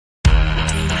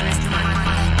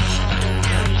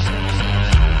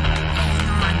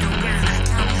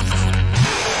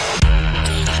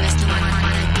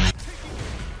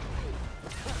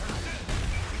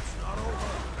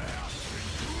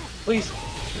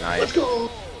Nice. Let's go!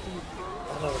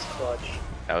 Oh, that was clutch.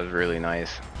 That was really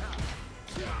nice.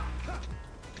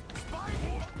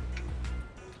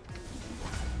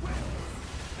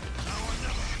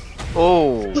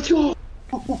 Oh! Let's go!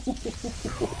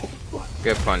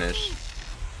 Good punish.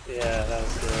 Yeah, that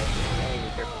was good.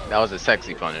 That was a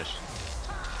sexy punish.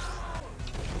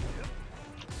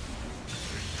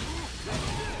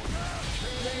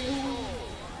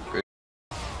 Good.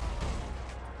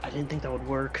 I didn't think that would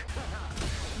work.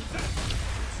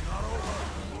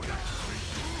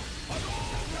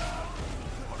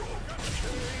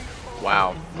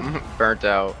 Wow. Burnt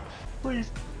out. Please.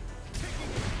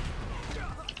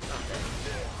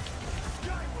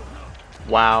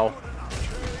 Wow.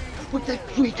 Wait,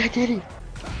 I did it!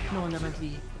 No, that meant to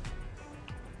be.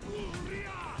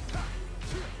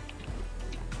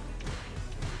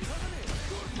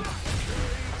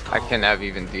 I couldn't have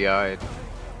even DI'd.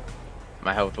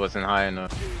 My health wasn't high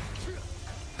enough.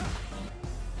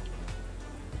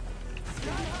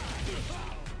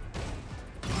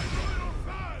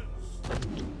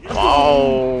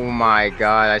 Oh my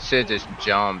god, I should've just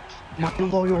jumped. My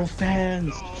loyal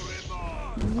fans!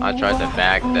 I tried to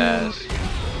back dash.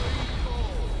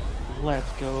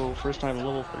 Let's go. First time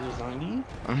level 390.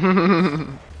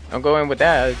 I'm going with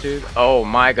that attitude. Oh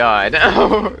my god.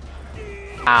 Ow.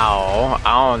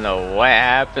 I don't know what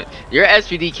happened. Your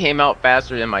SPD came out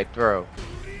faster than my throw.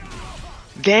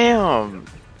 Damn.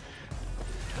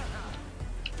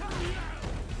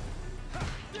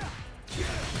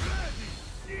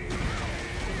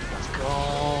 Let's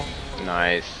go.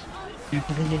 Nice. You're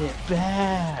bringing it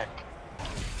back.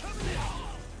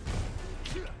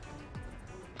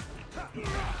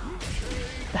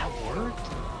 That worked?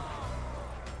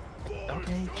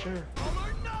 Okay, sure.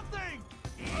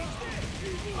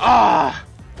 Ah!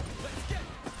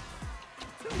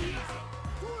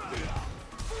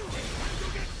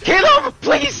 Get him,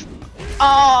 please!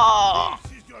 Oh!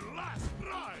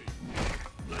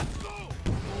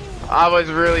 I was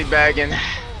really begging.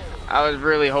 I was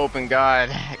really hoping God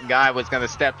was gonna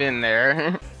step in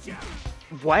there.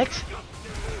 What?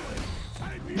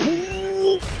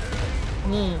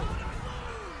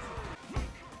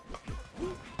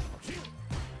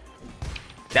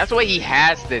 That's what he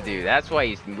has to do. That's why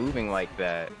he's moving like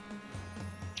that.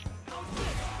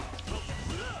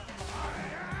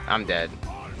 I'm dead.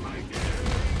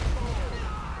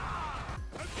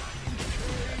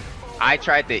 I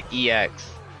tried the EX.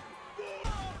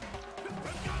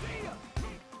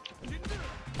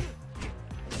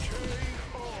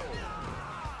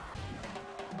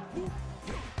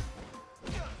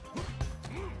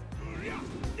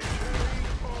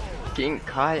 Getting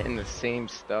caught in the same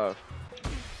stuff.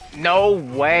 No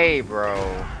way, bro.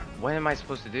 What am I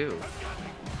supposed to do?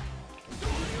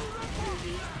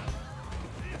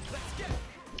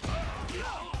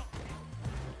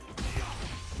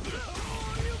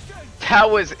 That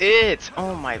was it.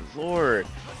 Oh my lord.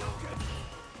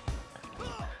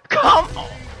 Come on.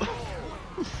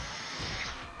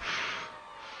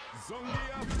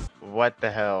 What the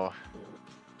hell?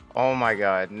 Oh my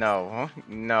god, no.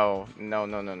 No, no,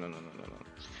 no, no, no, no, no, no.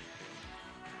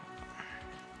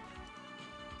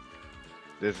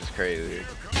 This is crazy.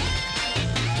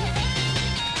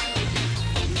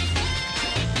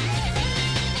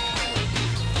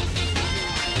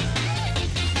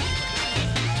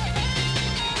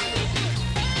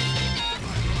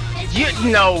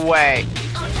 No way.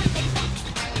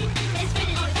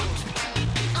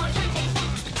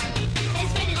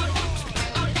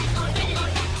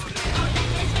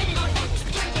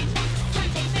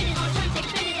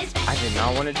 I did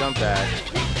not want to jump back.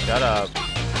 Shut up.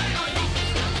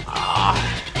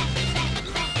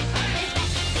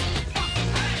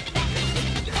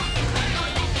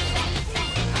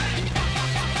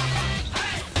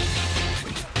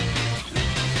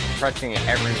 Pressing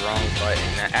every wrong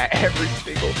button at every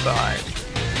single time.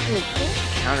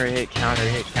 Counter hit, counter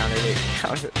hit, counter hit,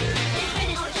 counter hit.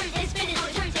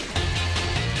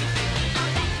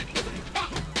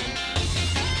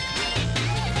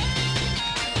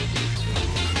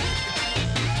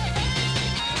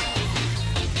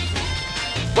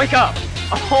 Wake up!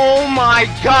 Oh my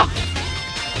god!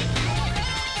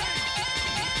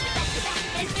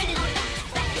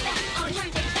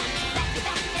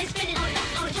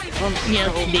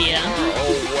 Yes, dear.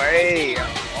 Away!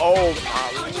 Oh my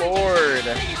lord!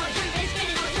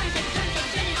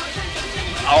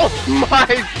 Oh my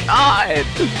god!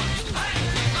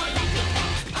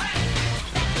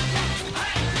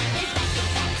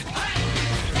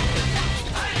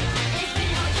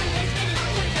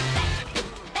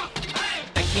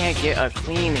 I can't get a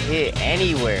clean hit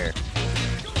anywhere.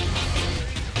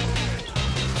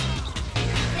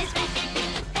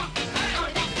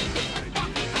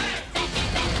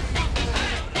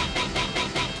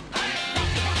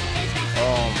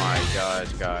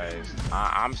 guys.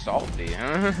 I'm salty.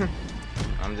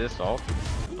 I'm just salty.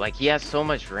 Like, he has so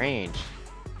much range.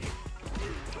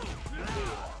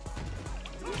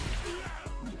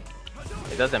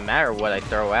 It doesn't matter what I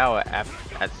throw out at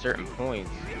certain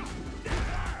points.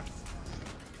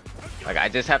 Like, I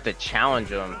just have to challenge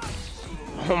him.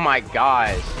 Oh my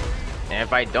gosh. And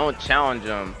if I don't challenge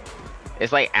him,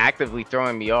 it's like actively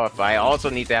throwing me off. But I also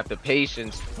need to have the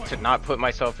patience to not put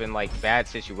myself in like bad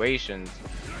situations.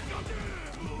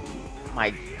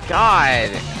 My god.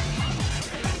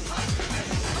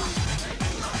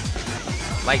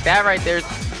 Like that right there.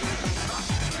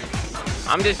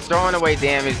 I'm just throwing away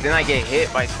damage, then I get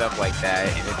hit by stuff like that,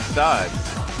 and it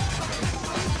sucks.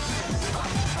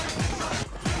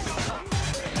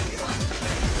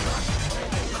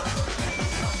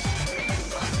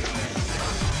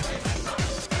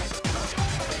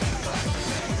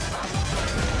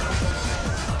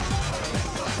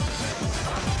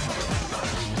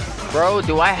 Bro,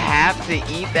 do I have to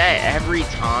eat that every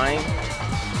time?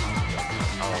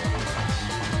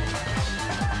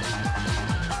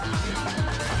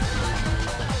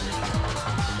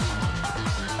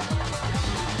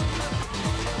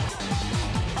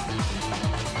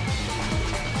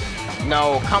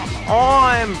 No, come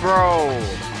on, bro.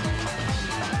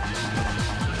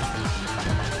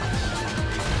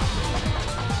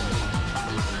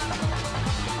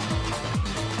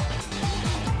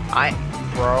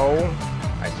 Bro,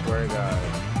 I swear to God.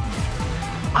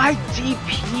 I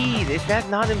DP'd. Is that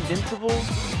not invincible?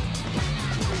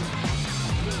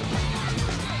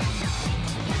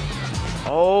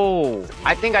 Oh,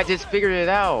 I think I just figured it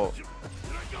out.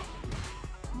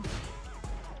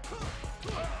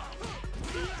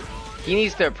 He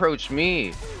needs to approach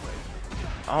me.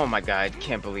 Oh my god, I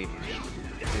can't believe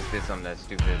you just did something that's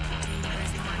stupid.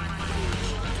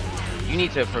 You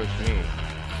need to approach me.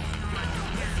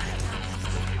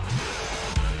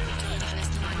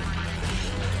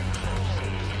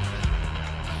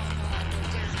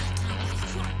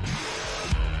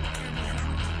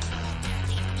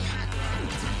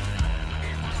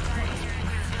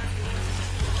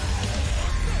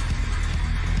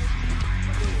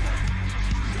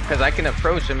 Because I can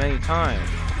approach him anytime.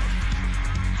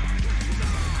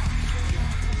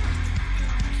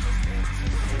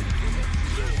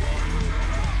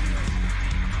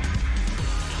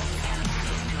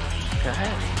 Go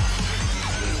ahead.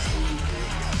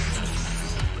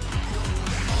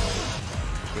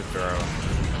 Good throw.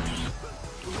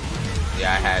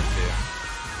 Yeah, I had to.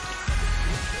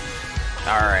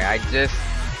 Alright, I just...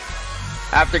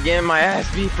 After getting my ass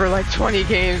beat for like 20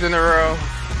 games in a row.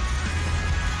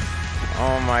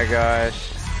 Oh my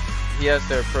gosh. He has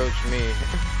to approach me.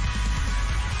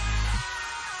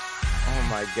 Oh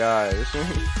my gosh.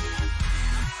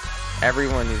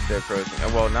 Everyone needs to approach me.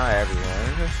 Well, not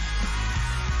everyone.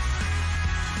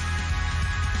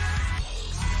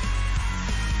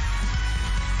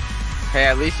 Hey,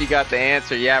 at least you got the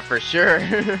answer. Yeah, for sure.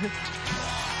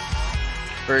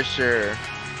 For sure.